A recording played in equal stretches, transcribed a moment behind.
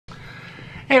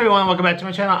Hey everyone, welcome back to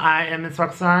my channel. I am Miss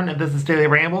Roxanne and this is Daily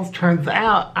Rambles. Turns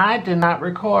out I did not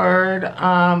record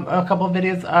a couple of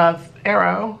videos of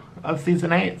Arrow of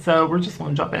season 8, so we're just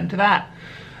going to jump into that.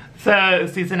 So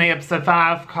season 8 episode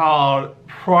 5 called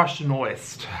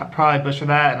Prochnost. I probably butchered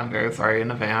that and I'm very sorry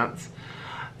in advance.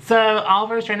 So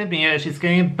Oliver's training Mia. She's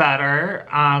getting better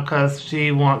because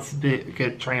she wants to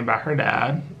get trained by her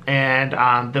dad. And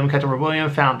then we cut to where William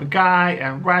found the guy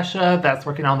in Russia that's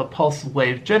working on the pulse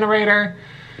wave generator.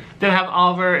 Then we have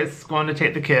Oliver is going to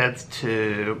take the kids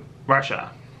to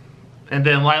Russia. And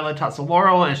then Lila talks to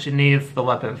Laurel and she needs the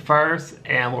weapon first.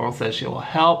 And Laurel says she will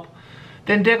help.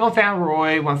 Then Diggle found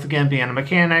Roy once again being a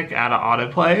mechanic at an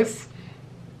auto place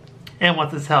and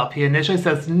wants his help. He initially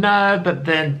says no, but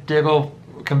then Diggle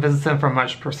convinces him from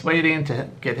much persuading to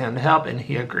get him to help, and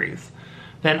he agrees.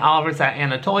 Then Oliver's at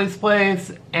Anatoly's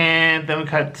place, and then we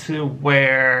cut to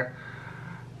where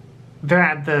they're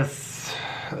at this.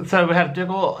 So we have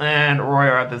Diggle and Roy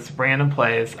are at this random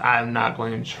place. I'm not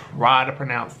going to try to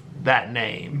pronounce that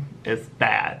name. It's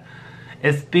bad.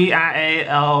 It's B-I-A-L-Y-A.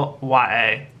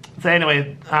 So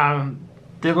anyway,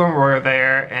 Diggle and Roy are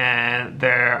there, and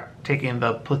they're taking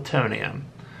the plutonium.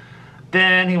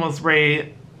 Then he wants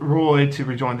Roy to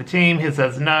rejoin the team. He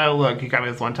says, no, look, you got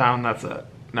me this one time, that's it.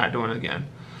 Not doing it again.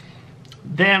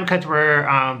 Then we cut to where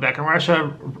back in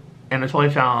Russia,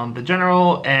 Anatoly found the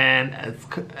general and it's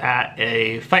at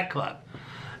a fight club.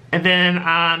 And then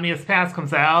Mia's past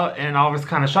comes out and Oliver's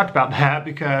kind of shocked about that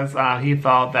because he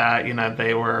thought that,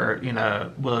 they were,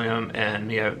 William and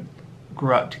Mia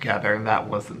grew up together, and that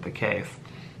wasn't the case.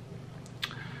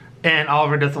 And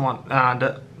Oliver doesn't want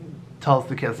tells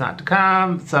the kids not to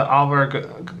come, so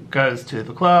Oliver goes to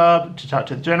the club to talk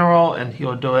to the general, and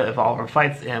he'll do it if Oliver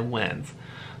fights and wins.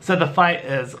 So the fight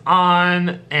is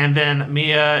on, and then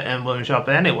Mia and William show up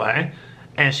anyway,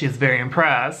 and she's very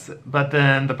impressed, but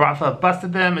then the Bratva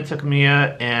busted them and took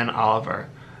Mia and Oliver.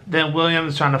 Then William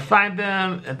is trying to find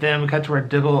them, and then we cut to where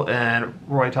Diggle and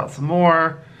Roy talk some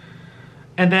more,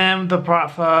 and then the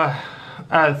Bratva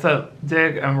so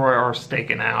Dig and Roy are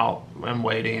staking out and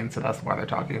waiting, so that's why they're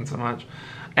talking so much.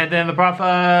 And then the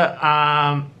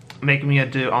Bratva make Mia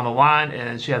do on the line,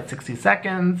 and she had 60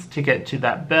 seconds to get to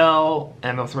that bell,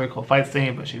 and it was a really cool fight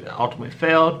scene, but she ultimately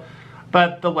failed.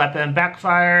 But the weapon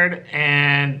backfired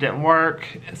and didn't work,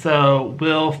 so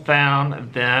Will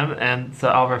found them, and so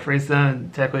Oliver frees them,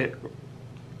 and technically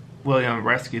William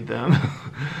rescued them.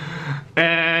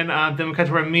 And then we cut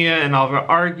to where Mia and Oliver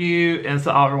argue, and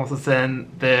so Oliver wants to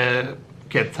send the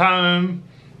kids home.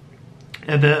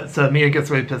 And then, so Mia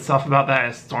gets really pissed off about that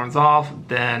and storms off.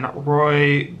 Then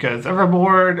Roy goes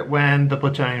overboard when the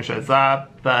plutonium shows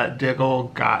up, but Diggle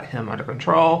got him under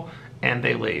control, and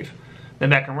they leave.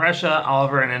 Then back in Russia,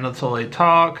 Oliver and Anatoly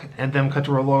talk, and then we cut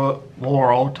to where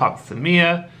Laurel talks to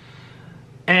Mia.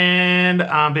 And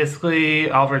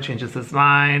basically Oliver changes his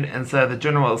mind, and so the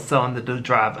general is selling the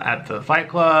drive at the fight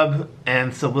club,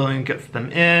 and so William gets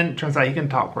them in. Turns out he can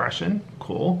talk Russian.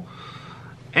 Cool.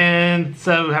 And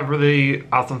so we have a really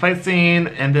awesome fight scene,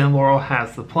 and then Laurel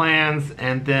has the plans,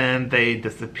 and then they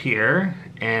disappear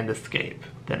and escape.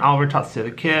 Then Oliver talks to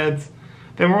the kids.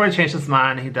 Then Roy changes his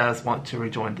mind. He does want to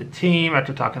rejoin the team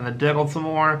after talking to Diggle some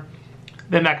more.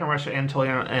 Then back in Russia, Anatoly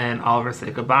and Oliver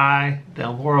say goodbye.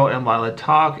 Then Laurel and Lila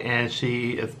talk, and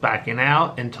she is backing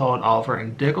out and told Oliver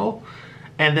and Diggle.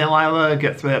 And then Lila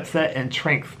gets really upset and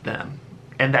tranks them.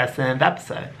 And that's the end of the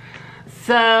episode.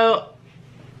 So,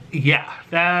 yeah,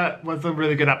 that was a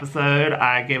really good episode.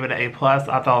 I gave it an A+. I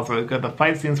thought it was really good. The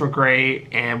fight scenes were great,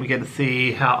 and we get to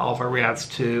see how Oliver reacts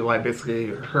to, like, basically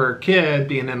her kid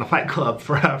being in a fight club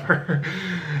forever.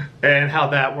 And how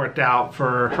that worked out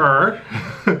for her.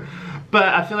 But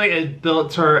I feel like it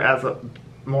built her as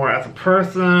more as a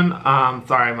person.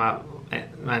 Sorry,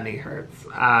 my knee hurts.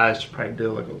 I should probably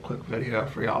do like a quick video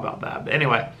for y'all about that. But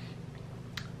anyway,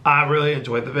 I really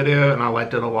enjoyed the video and I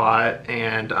liked it a lot.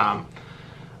 And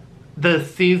the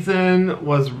season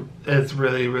is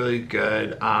really, really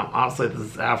good. Honestly, this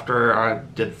is after I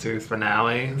did the series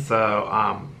finale, so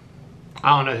I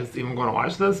don't know who's even going to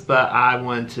watch this, but I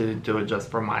wanted to do it just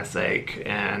for my sake,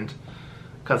 and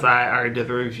because I already did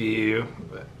the review,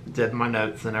 did my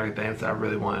notes and everything, so I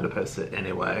really wanted to post it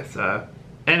anyway. So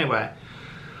anyway,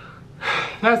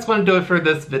 that's going to do it for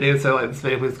this video. So like this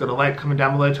video, please go to like, comment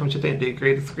down below, tell me what you think, do you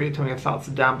agree, disagree, tell me your thoughts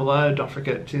down below. Don't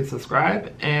forget to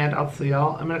subscribe, and I'll see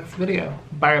y'all in my next video.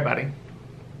 Bye everybody.